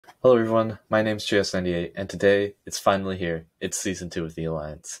Hello everyone, my name's Treehouse98, and today, it's finally here. It's Season 2 of the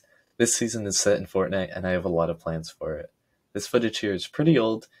Alliance. This season is set in Fortnite, and I have a lot of plans for it. This footage here is pretty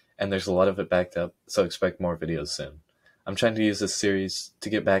old, and there's a lot of it backed up, so expect more videos soon. I'm trying to use this series to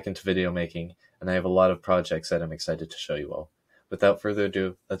get back into video making, and I have a lot of projects that I'm excited to show you all. Without further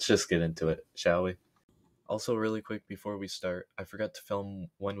ado, let's just get into it, shall we? Also, really quick before we start, I forgot to film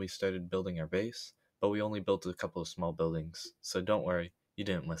when we started building our base, but we only built a couple of small buildings, so don't worry. You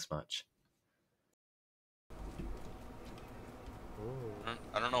didn't miss much.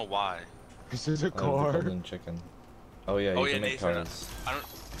 I don't know why. This is a The car. golden chicken. Oh yeah, you can make Nathan. cars.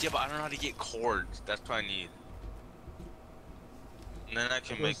 Yeah, but I don't know how to get cords. That's what I need. And then I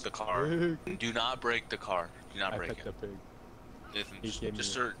can make the car. Pig. Do not break the car. Do not I break pet it. the pig. Nathan, He gave me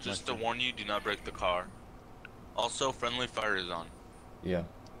just to mushroom. warn you, do not break the car. Also, friendly fire is on. Yeah.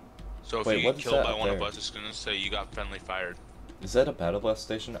 So if Wait, you what get is killed that by up one of there? us, it's gonna say you got friendly fired. Is that a battle blast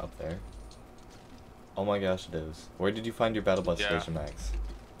station up there? Oh my gosh, it is. Where did you find your battle blast Yeah. station, Max?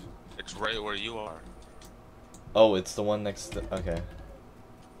 It's right where you are. Oh, it's the one next to... Okay.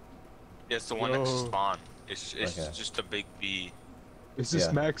 Yeah, it's the one next to Yo. spawn. It's Okay. just a big B. Is this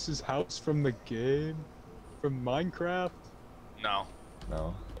Yeah. Max's house from the game? From Minecraft? No.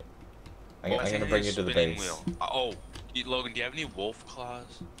 No. I'm Well, it's gonna in bring his you to the spinning base. wheel. Logan, do you have any wolf claws?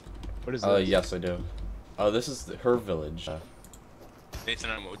 What is this? Yes I do. Oh, this is her village.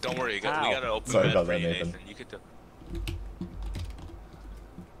 Nathan, don't worry, we Ow. gotta open Sorry bed about for that, you, Nathan. You get to.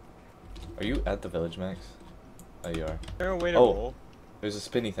 Are you at the village, Max? Oh, you are. Is there a way to Oh. roll? There's a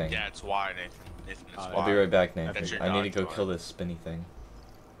spinny thing. Yeah, it's Y, Nathan. Nathan, it's I'll I'll Y. be right back, That's Nathan. your I need to dog go toy. kill this spinny thing.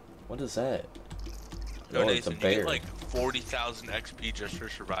 What is that? Yo, Oh, it's a Nathan, you bear. get like 40,000 XP just for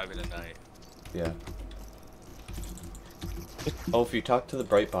surviving a night. Yeah. Oh, if you talk to the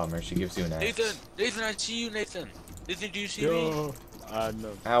Bright Bomber, she gives you an axe. Nathan, I see you, Nathan. Nathan, do you see me? Yo.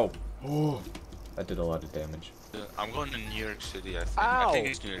 No. Ow. Oh. That did a lot of damage. I'm going to New York City, I think. Ow. I think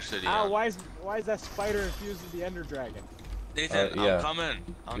it's New York City. Ow, yeah. why is that spider infused with the Ender Dragon? Nathan, yeah. I'm coming.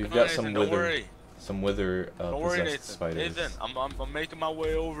 I'm We've coming, got some Nathan, don't wither- worry. Some wither Don't worry, possessed Nathan. spiders. Nathan, I'm making my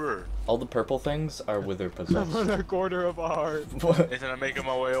way over. All the purple things are wither I'm possessed. on a quarter of a heart. What? Nathan, I'm making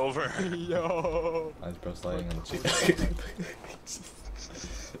my way over. Yo. I was bro sliding on the cheek.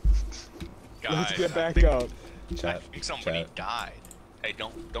 Guys, Let's get I back think- up. I Chat. think somebody Chat. died. Hey,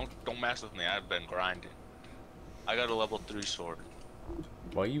 don't mess with me. I've been grinding. I got a level 3 sword.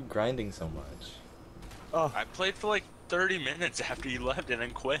 Why are you grinding so much? Oh, I played for like 30 minutes after you left and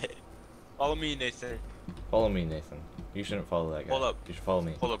then quit. Follow me, Nathan. Follow me, Nathan. You shouldn't follow that guy. Hold up. You should follow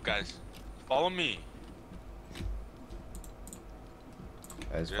me. Hold up, guys. Follow me.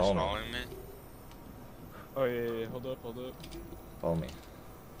 Guys, You're follow just me. following me? oh yeah. Hold up. Follow me.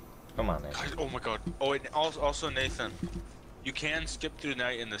 Come on, Nathan. Guys, oh my god. Oh, and also Nathan. You can skip through the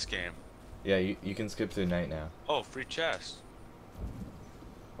night in this game. Yeah, you can skip through night now. Oh, free chest.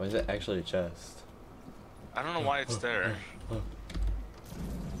 Why is it actually a chest? I don't know why it's there.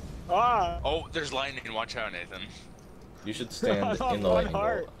 Ah. Oh, there's lightning. Watch out, Nathan. You should stand I'm in the on lightning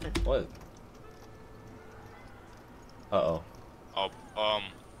heart. bolt. What? Uh-oh. Oh,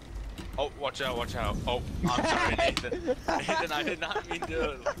 oh, watch out. Oh, I'm sorry, Nathan. Nathan, I did not mean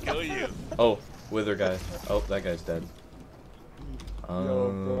to kill you. Oh, wither guy. Oh, that guy's dead.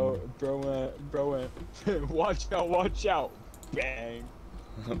 Yo, bro, watch out. Bang.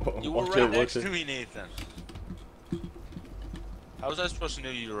 You were Watch right it, next watch to it. me, Nathan. How was I supposed to know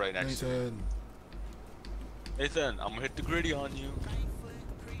you were right next to me? Nathan, I'm gonna hit the gritty on you.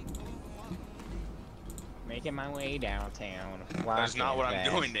 Making my way downtown. That's not what I'm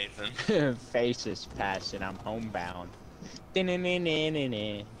doing, Nathan. Faces passing, I'm homebound. And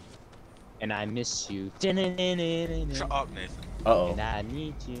I miss you. Shut up, Nathan. Uh-oh. And I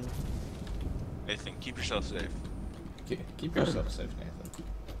need you. Nathan, keep yourself safe. Keep yourself safe, Nathan.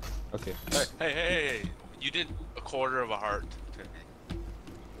 Okay. Hey. You did a quarter of a heart to me.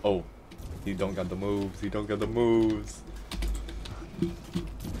 Oh. He don't got the moves. He don't got the moves.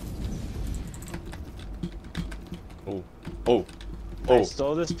 Oh. Oh. I Oh.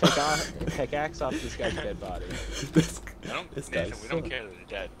 stole this pickaxe off this guy's dead body. this Nathan, guy's we don't care that they're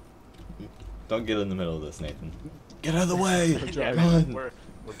dead. Don't get in the middle of this, Nathan. Get out of the way! Yeah, Run! We're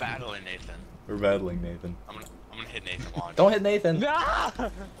battling, Nathan. We're battling, Nathan. I'm gonna hit Nathan on. Don't hit Nathan! Nah!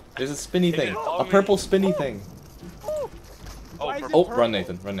 There's a spinny thing. Nathan, follow A me. purple spinny thing. Oh, Why is purple. Oh, purple? run,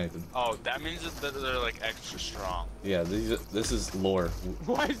 Nathan. Run, Nathan. Oh, that means that they're like extra strong. Yeah, this is lore.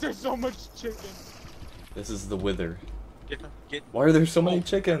 Why is there so much chicken? This is the wither. Get. Why are there so many Oh,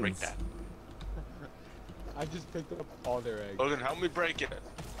 chickens? break that. I just picked up all their eggs. Logan, help me break it.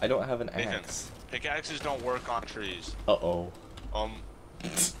 I don't have an Nathan. axe. Pickaxes don't work on trees. Uh-oh.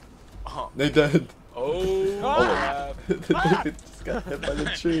 They dead. Oh. Ah! Nathan just got hit by the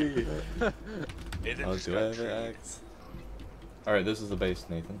tree. Nathan Oh, just do I got have an treed. axe? Alright, this is the base,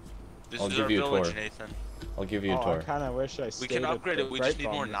 Nathan. This I'll is give our you a village, tour. Nathan. I'll give you a I tour. kind of wish I We stayed can at upgrade the it. We just bright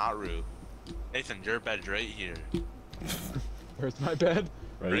need more farm. Naru. Nathan, your bed's right here. Where's my bed?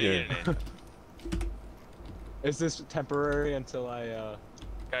 Right here. Nathan. Is this temporary until I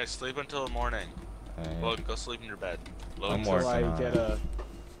Guys, sleep until the morning. Alright. Logan, go sleep in your bed. I'm Logan, working until I on get it. a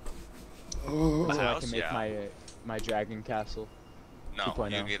the until I house? can make Yeah. my dragon castle? No,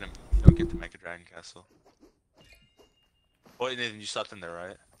 2.0. you get him. You don't get to make a dragon castle. Wait, Nathan, you slept in there,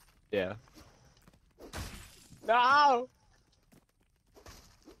 right? Yeah. No!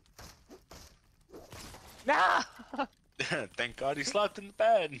 No! Thank God he slept in the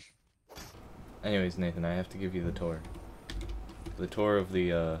bed. Anyways, Nathan, I have to give you the tour. The tour of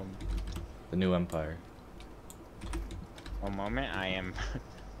the new empire. One moment, I am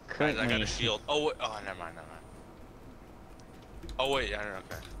Guys, I got currently. a shield. Oh, wait. Oh, never mind, never mind. Oh, wait, yeah,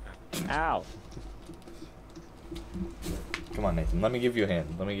 okay. Ow! Come on, Nathan. Let me give you a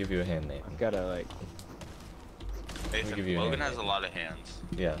hand. Let me give you a hand, Nathan. I've gotta like. Nathan, give you a Logan hand, has a lot of hands.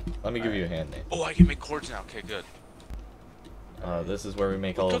 Yeah. Let me give you a hand, Nathan. Oh, I can make cords now. Okay, good. This is where we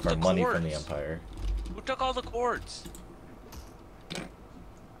make Who all took of our the money from the cords? empire. Who took all the cords?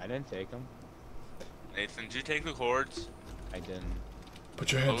 I didn't take them. Nathan, did you take the cords? I didn't.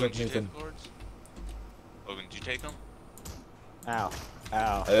 Put your Logan, did you take the cords? Logan, did you take them? Ow!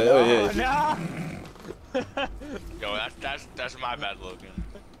 Ow! Oh, no! yeah. No! Yo, that's my bad, Logan.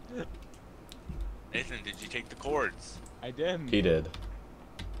 Nathan, did you take the cords? I didn't. He did.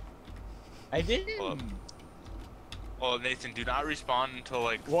 I didn't. Well, well, Nathan, do not respawn until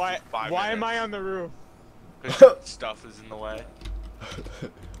like Why? 5 Why am I minutes, on the roof? 'cause stuff is in the way.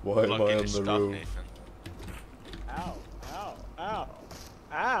 Why am Look I at on your the stuff, roof? Nathan. Ow! Ow! Ow!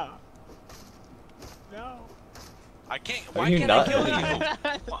 Ow! No! I can't. Are Why you can't not- I kill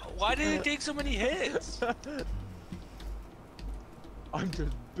you? Why did it take so many hits? I'm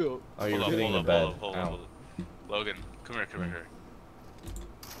just built. Oh, you're Hold up, hitting hold the up, bed. hold up, hold up, Ow. hold up. Logan, come here, come here.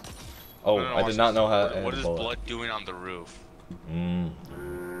 Oh, No, no, no, I watch did not this. know how to What add is bullet. blood doing on the roof? Mm.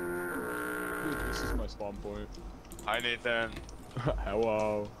 Dude, this is my spawn point. Hi, Nathan.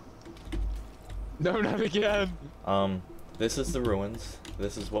 Hello. No, not again. This is the ruins.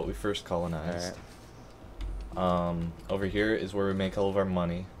 This is what we first colonized. Over here is where we make all of our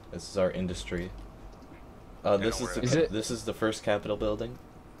money. This is our industry. This don't is worry the, about it. this is the first Capitol building.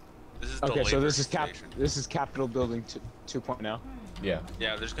 This is the Okay, so labor this is station. This is Capitol Building 2.0. Yeah.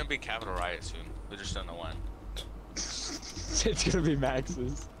 Yeah, there's gonna be a capital riot soon. We just don't know when. It's gonna be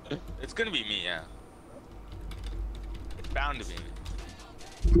Max's. It's gonna be me, yeah. It's bound to be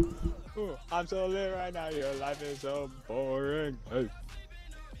me. Ooh, I'm so lit right now. Your life is so boring. Hey.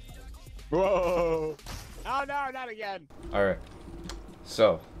 Whoa! Oh no, not again. Alright.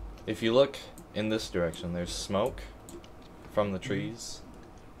 So, if you look in this direction, there's smoke from the trees.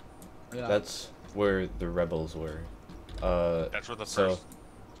 Yeah. That's where the rebels were. That's where the So, first.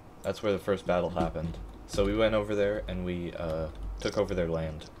 that's where the first battle happened. So we went over there and we took over their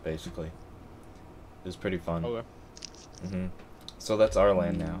land, basically. It was pretty fun. Okay. So that's our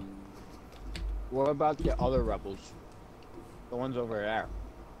land now. What about the other rebels? The ones over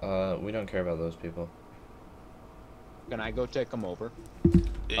there. We don't care about those people. Can I go take them over? Yeah,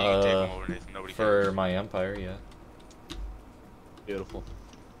 you can take them over, Nathan. Nobody For cares. my empire, yeah. Beautiful.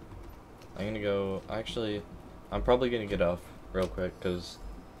 I'm gonna go. Actually, I'm probably gonna get off real quick because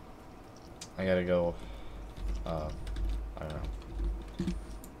I gotta go. I don't know.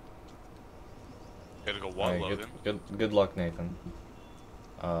 Gotta go what, Alright, Logan? good luck, Nathan.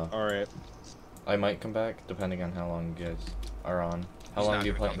 Alright. I might come back depending on how long you guys are on. How He's long not do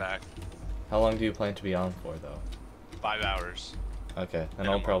you gonna plan? come back. How long do you plan to be on for, though? 5 hours. Okay, and I'll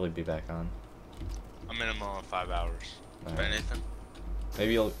Minimum. probably be back on. A minimum of 5 hours. Alright. Right, Nathan?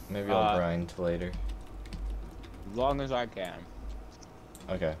 Maybe I'll grind later. As long as I can.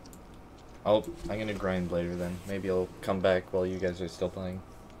 Okay. I'm gonna grind later then. Maybe I'll come back while you guys are still playing.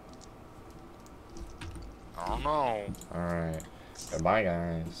 I don't know. Alright. Goodbye,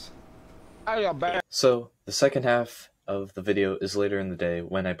 guys. I got back. So, the second half of the video is later in the day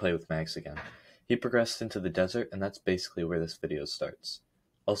when I play with Max again. He progressed into the desert, and that's basically where this video starts.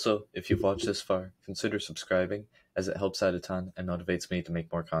 Also, if you've watched this far, consider subscribing, as it helps out a ton and motivates me to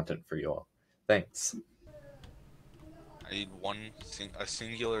make more content for you all. Thanks. I need a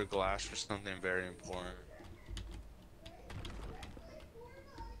singular glass for something very important.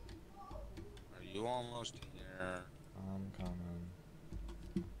 Are you almost here? I'm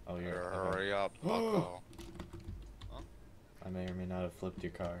coming. Oh, Hurry up, bucko. I may or may not have flipped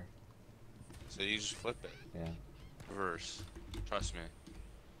your car. So you just flip it. Yeah. Reverse. Trust me.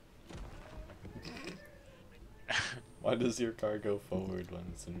 Why does your car go forward when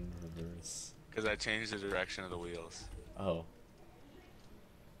it's in reverse? Because I changed the direction of the wheels. Oh.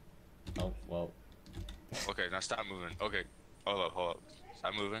 Oh, well. Okay, now stop moving. Okay, hold up.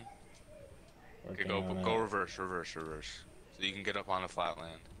 Stop moving. Okay, Working on go it. reverse. So you can get up on the flat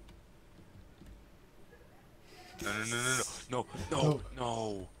land. No.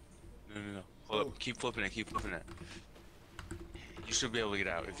 Hold up, keep flipping it. You should be able to get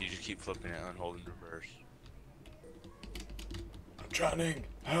out if you just keep flipping it and holding reverse. I'm drowning!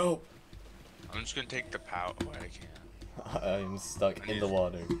 Help! I'm just gonna take the power. Oh, I can't. I'm stuck in the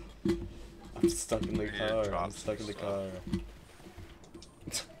water. I'm stuck in the car. I'm stuck in the car. I'm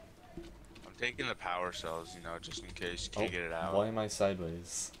taking the power cells, you know, just in case you can't get it out. Why am I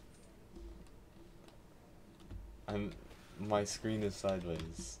sideways? My screen is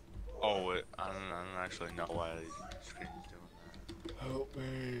sideways. Oh, wait, I don't actually know why the screen is doing that. Help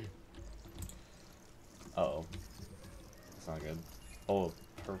me! Uh-oh. It's not good. Oh,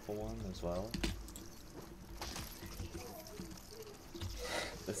 a purple one as well?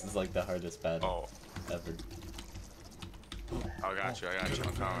 This is like the hardest battle ever. I got you,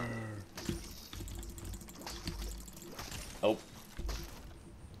 I'm coming. Oh.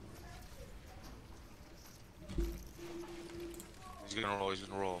 He's gonna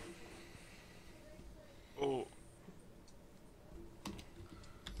roll. Oh.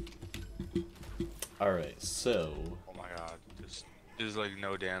 Alright, so... Oh my god, this is like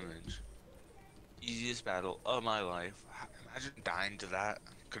no damage. Easiest battle of my life. Imagine dying to that.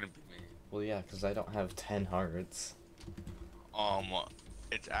 Couldn't be me. Well, yeah, because I don't have 10 hearts.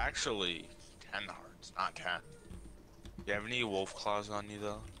 It's actually 10 hearts, not 10. Do you have any wolf claws on you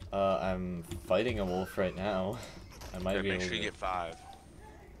though? I'm fighting a wolf right now. I might be able make sure to... you get 5.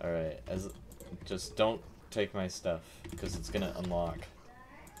 Alright, just don't take my stuff, because it's gonna unlock.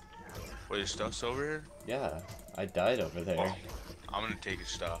 Wait, your stuff's over here? Yeah, I died over there. Oh, I'm gonna take your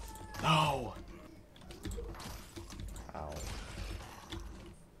stuff. No! Ow.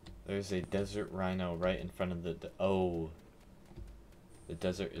 There's a desert rhino right in front of the... Oh. The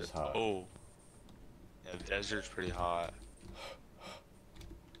desert is hot. Oh. Yeah, the desert's pretty hot.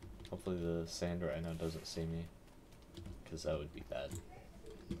 Hopefully the sand rhino doesn't see me. Because that would be bad.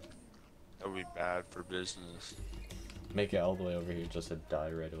 That would be bad for business. Make it all the way over here just to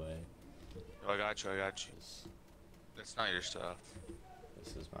die right away. Oh, I got you. That's not your stuff.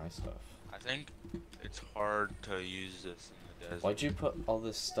 This is my stuff. I think it's hard to use this in the desert. Why'd you put all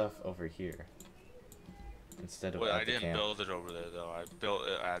this stuff over here? Instead of Well, at I the didn't camp? build it over there though. I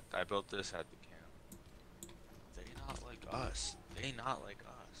built this at the camp. They not like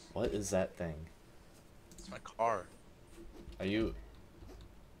us. What is that thing? It's my car. Are you...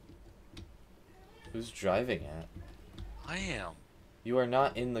 Who's driving it? I am. You are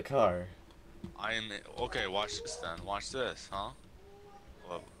not in the car. I am. Okay, watch this then. Watch this, huh?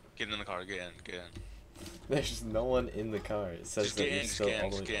 Well, get in the car. Get in. There's no one in the car. It says Just that get you're in, still just get all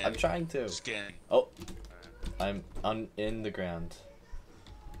in, the way... just get in. I'm trying to. Just get in. Oh. I'm in the ground.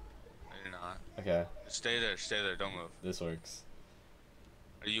 No, you're not. Okay, Stay there. Don't move. this works.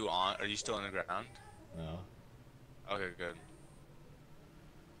 Are you still on the ground? No. Okay, good.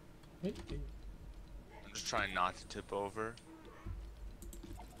 I'm just trying not to tip over.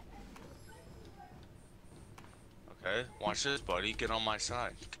 Okay, watch this, buddy. Get on my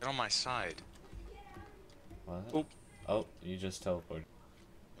side. What? Oop. Oh, you just teleported.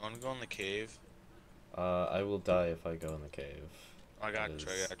 You wanna go in the cave? I will die if I go in the cave. I got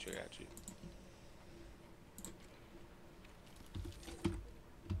That you.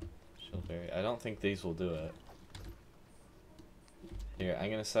 Shieldberry. I don't think these will do it. Here, I'm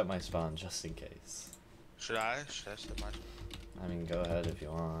gonna set my spawn just in case. Should I set my... I mean, go ahead if you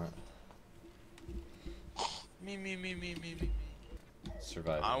want. Me.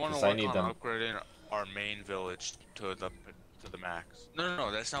 Survive. I want to 'cause work I need on them. upgrading our main village to the max.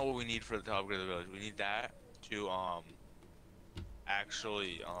 No, that's not what we need to upgrade the village. We need that to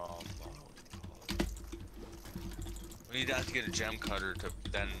actually we need that to get a gem cutter to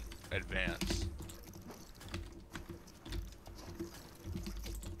then advance.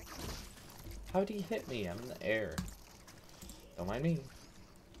 How'd he hit me? I'm in the air. Don't mind me.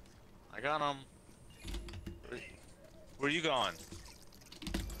 I got him. Where are you going?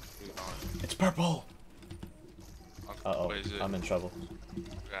 It's purple! Okay, Uh-oh, what is it? I'm in trouble.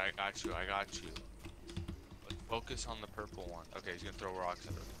 Okay, I got you. Let's focus on the purple one. Okay, he's gonna throw rocks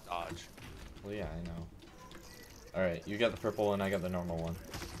at it. Dodge. Well, yeah, I know. Alright, you got the purple one, I got the normal one.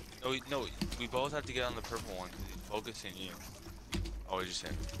 No, we both have to get on the purple one because he's focusing you. Oh, what'd you say?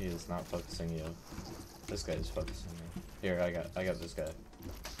 He is not focusing you. This guy is focusing me. Here, I got this guy.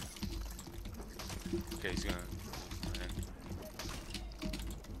 Okay, he's gonna.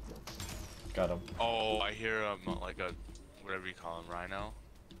 Got him. Oh, I hear like a whatever you call him, rhino.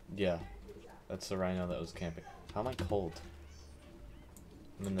 Yeah, that's the rhino that was camping. How am I cold?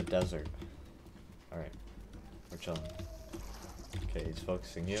 I'm in the desert. Alright, we're chilling. Okay, he's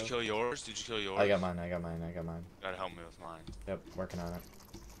focusing you. Did you kill yours? Did you kill yours? I got mine. Gotta help me with mine. Yep, working on it.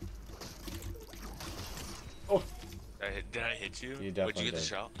 Oh! Did I hit you? You definitely Did you get did. the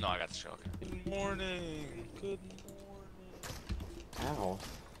shell? No, I got the shell. Okay. Good morning. Good morning. Ow.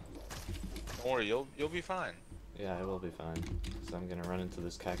 Don't worry, you'll be fine. Yeah, I will be fine. So I'm gonna run into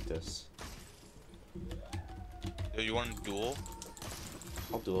this cactus. Yo, you want to duel?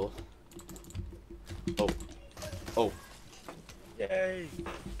 I'll duel. Oh. Oh. Yay!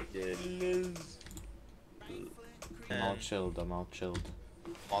 It is. I'm all chilled. I'm all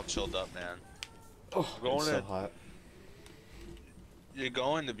chilled up, man. Oh, Going it's so in. hot. You're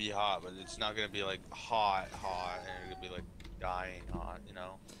going to be hot, but it's not gonna be like hot, and you're gonna be like dying hot, you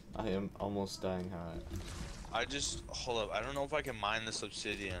know? I am almost dying hot. Hold up, I don't know if I can mine this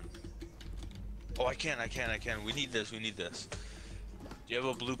obsidian. Oh, I can. We need this. Do you have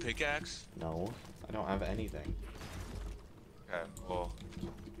a blue pickaxe? No, I don't have anything. Okay, well.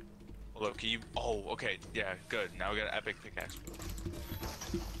 Hold up, can you. Oh, okay, yeah, good. Now we got an epic pickaxe.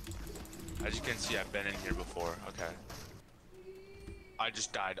 As you can see, I've been in here before. Okay. I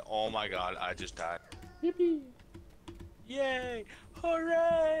just died. Oh my god, I just died. Yippee! Yay!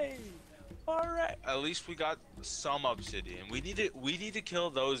 Hooray! Alright. At least we got some obsidian. We need to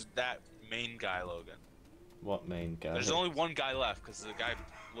kill that main guy, Logan. What main guy? There's only one guy left because the guy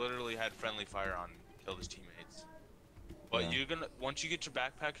literally had friendly fire on and killed his teammates. But Yeah. once you get your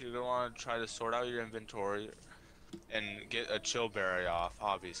backpack, you're gonna want to try to sort out your inventory and get a chill berry off,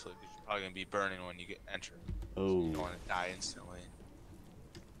 obviously, because you're probably gonna be burning when you enter. So Oh. you don't want to die instantly.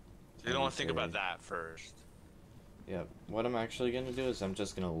 So you don't want to think about that first. Yeah. What I'm actually gonna do is I'm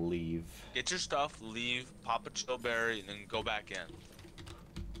just gonna leave. Get your stuff, leave, pop a chill berry, and then go back in.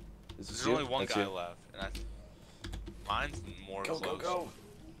 Is this There's you? only one That's guy you? left, and mine's more Go, close. go, go!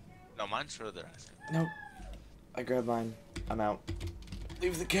 No, mine's further, I think. Nope. I grabbed mine. I'm out.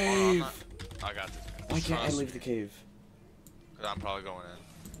 Leave the Oh, cave! no, I got this. Why can't I Trust leave the me, cave? 'cause I'm probably going in.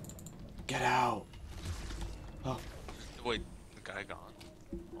 Get out! Oh. Wait, the guy gone.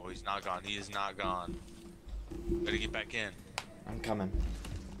 Oh, he's not gone. He is not gone. Gotta get back in. I'm coming.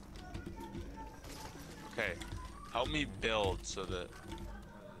 Okay, help me build so that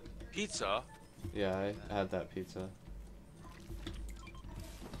pizza. Yeah, I had that pizza.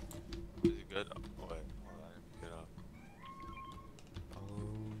 Is it good? Oh wait, hold on, I didn't pick it up.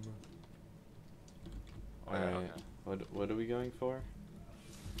 Oh, yeah, Alright. okay. What are we going for?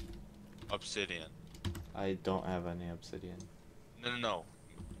 Obsidian. I don't have any obsidian. No.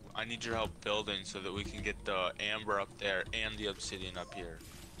 I need your help building so that we can get the amber up there and the obsidian up here.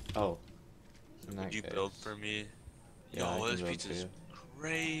 Oh. In Would that you case. build for me? Yeah, I Yo, can this build pizza for is you.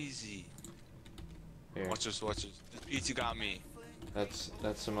 crazy. Here. Watch this. This pizza got me. That's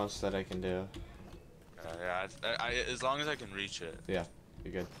the most that I can do. Yeah, as long as I can reach it. Yeah,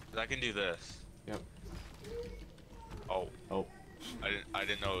 you're good. 'Cause I can do this. Yep. Oh. Oh. I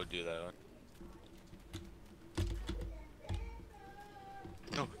didn't know it would do that.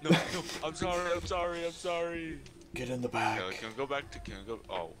 No. I'm sorry. Get in the back. Okay, can we go back to? Can we go?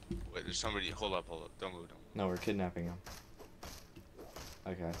 Oh, wait. There's somebody. Hold up. Don't move. No, we're kidnapping him.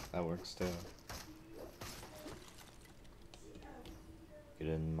 Okay, that works too. Get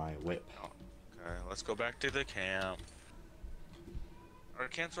in my whip. Okay, let's go back to the camp. Our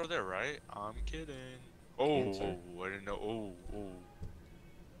camp's over there, right? I'm kidding. Oh, Camp's there. I didn't know. Oh.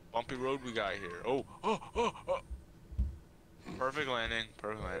 Bumpy road we got here. Oh. Perfect landing.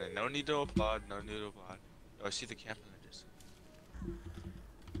 No need to applaud. Oh, I see the camp in the distance.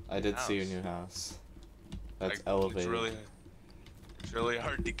 I did see your House. new house. That's Like, elevated. It's really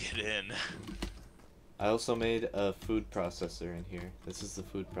hard to get in. I also made a food processor in here. This is the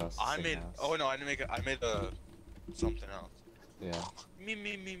food processing house. Oh no, I didn't make it. I made something else. Yeah. Me.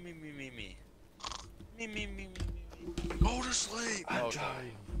 Go to sleep. I'm Okay.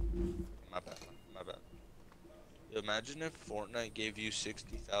 dying. My bad. Imagine if Fortnite gave you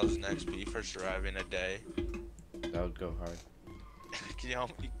 60,000 XP for surviving a day. That would go hard. Can you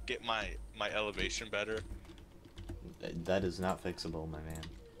help me get my elevation better? That is not fixable, my man.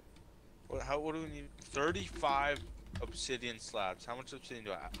 What do we need? 35 obsidian slabs. How much obsidian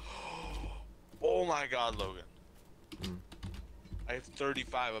do I have? Oh my god, Logan. Hmm. I have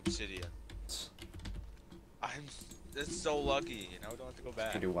 35 obsidian. That's so lucky. Now we don't have to go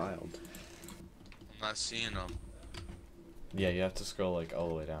back. Pretty wild. I'm not seeing them. Yeah, you have to scroll like all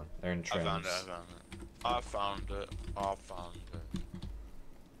the way down. They're in I trims. found it. I found it. I found it.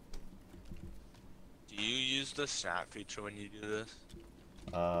 Do you use the snap feature when you do this?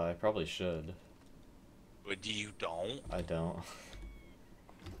 I probably should. But do you don't? I don't.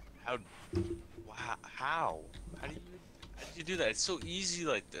 How? Wow. How? How do you do that? It's so easy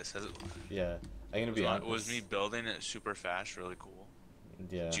like this. Yeah, I'm gonna be honest. Was me building it super fast really cool?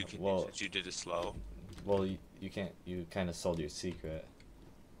 Yeah. Since you did it slow. Well, you can't. You kind of sold your secret.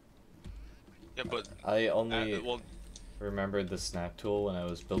 Yeah, but I only remembered the snap tool when I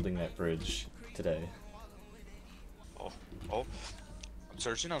was building that bridge today. Oh, I'm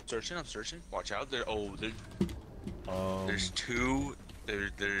searching. Watch out! There's two.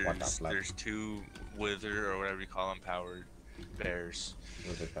 There's two wither or whatever you call them, powered bears.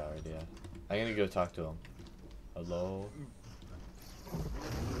 Wither powered, yeah. I'm gonna go talk to him. Hello.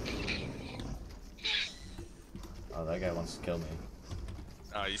 Oh, that guy wants to kill me.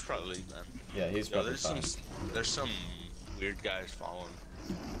 Oh, he's probably leaving then. Yeah, he's probably fine. There's some weird guys following.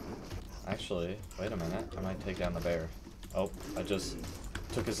 Actually, wait a minute. I might take down the bear. Oh, I just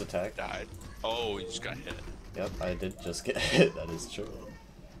took his attack. Died. Oh, he just got hit. Yep, I did just get hit. That is true.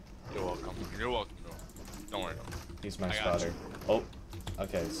 You're welcome. You're welcome. Don't worry. He's my I got spotter. you. Oh,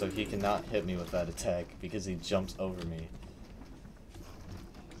 okay. So he cannot hit me with that attack because he jumps over me.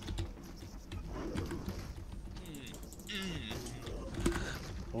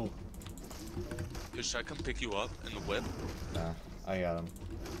 Oh. Should I come pick you up in the whip? Nah, I got him.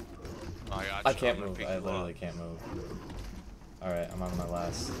 Oh, I got you. I can't I'm gonna move. pick I you literally up. can't move. Alright, I'm on my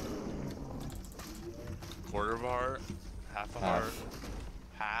last. Quarter of a heart, half a heart,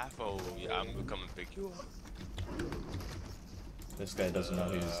 half. Oh yeah, I'm gonna come and pick you up. This guy doesn't know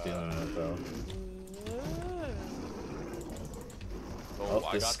who he's dealing with, though. Oh,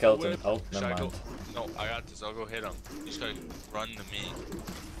 I this got skeleton. the whip. Oh, Should never I mind. No, I got this. I'll go hit him. He's gotta run to me.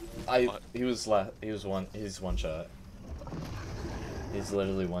 He's one shot. He's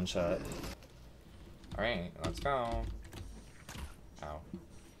literally one shot. Alright, let's go. Ow.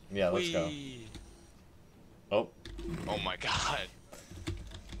 Yeah, let's go. Whee! Oh. Oh my god.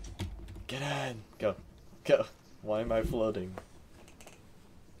 Get in! Go. Go. Why am I floating?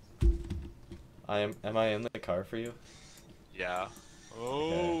 Am I in the car for you? Yeah.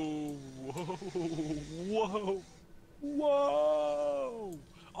 Oh. Whoa. Whoa.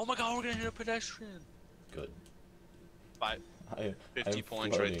 Oh my god, we're gonna hit a pedestrian. Good. 50 I'm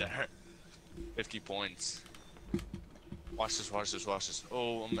points floating. right there. 50 points. Watch this, watch this, watch this.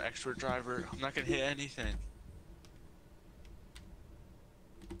 Oh, I'm an expert driver. I'm not gonna hit anything.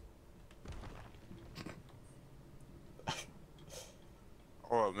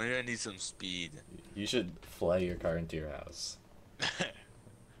 Oh, maybe I need some speed. You should fly your car into your house.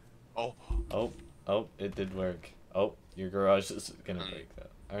 Oh. Oh, it did work. Oh, your garage is gonna break though.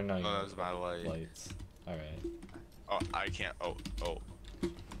 Or no, Oh, your that was my light. lights. Alright. Oh, I can't. Oh.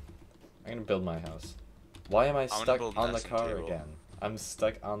 I'm gonna build my house. Why am I gonna stuck build on the nesting car table. again? I'm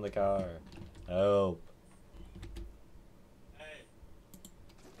stuck on the car. Help.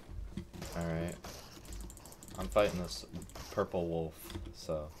 Alright. I'm fighting this purple wolf,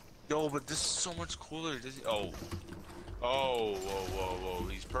 so. No, but this is so much cooler. Oh. Oh, whoa.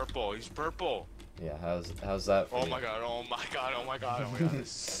 He's purple. He's purple. Yeah, how's that for Oh you? my god.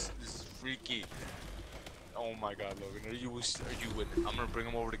 This is freaky. Oh my god, Logan. Are you with? I'm gonna bring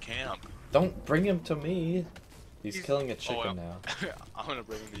him over to camp. Don't bring him to me! He's killing a chicken now. I'm gonna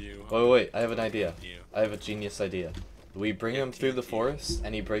bring him to you. Wait, I have an idea. You. I have a genius idea. We bring him through the forest,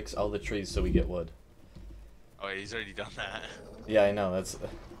 and he breaks all the trees so we get wood. Oh, he's already done that. Yeah, I know, that's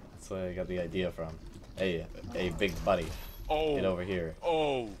where I got the idea from. Hey, big buddy. Oh. Get over here.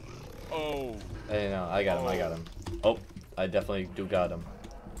 Oh. Hey, no, I got him. Oh, I definitely got him.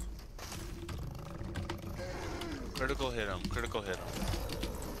 Critical hit him.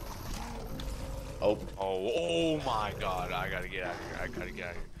 Oh my god. I gotta get out of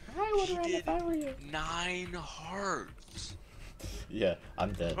here. I would run if I were you. 9 hearts. Yeah,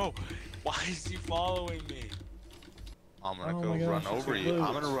 I'm dead. Oh, why is he following me? I'm gonna Oh go my gosh, run it's over your you. loot.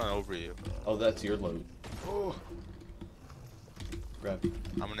 I'm gonna run over you. Oh, that's your loot. Oh. Grab.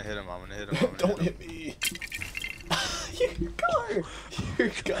 I'm gonna hit him. Don't hit me. Your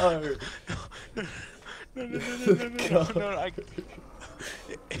car. No, I...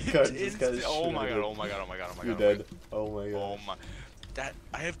 Oh my god. You're dead. Oh my god. Oh my.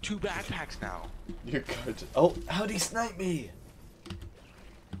 I have 2 backpacks now. Your car. Oh, how'd he snipe me?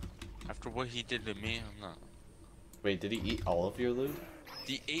 After what he did to me, I'm not. Wait, did he eat all of your loot?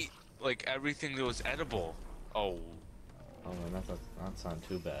 He ate like everything that was edible. Oh. Oh man, that does not sound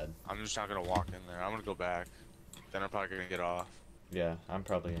too bad. I'm just not gonna walk in there. I'm gonna go back. Then I'm probably gonna get off. Yeah, I'm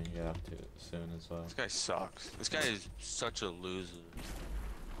probably gonna get off too soon as well. This guy sucks. This guy is such a loser.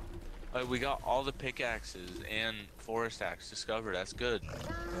 Like, we got all the pickaxes and forest axe discovered. That's good.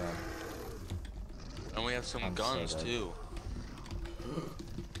 Yeah. And we have some I'm so guns dead. too.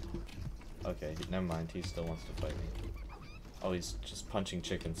 Okay, never mind. He still wants to fight me. Oh, he's just punching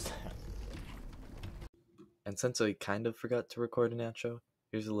chickens. And since I kind of forgot to record an outro,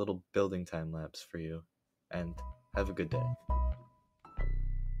 here's a little building time lapse for you. And have a good day.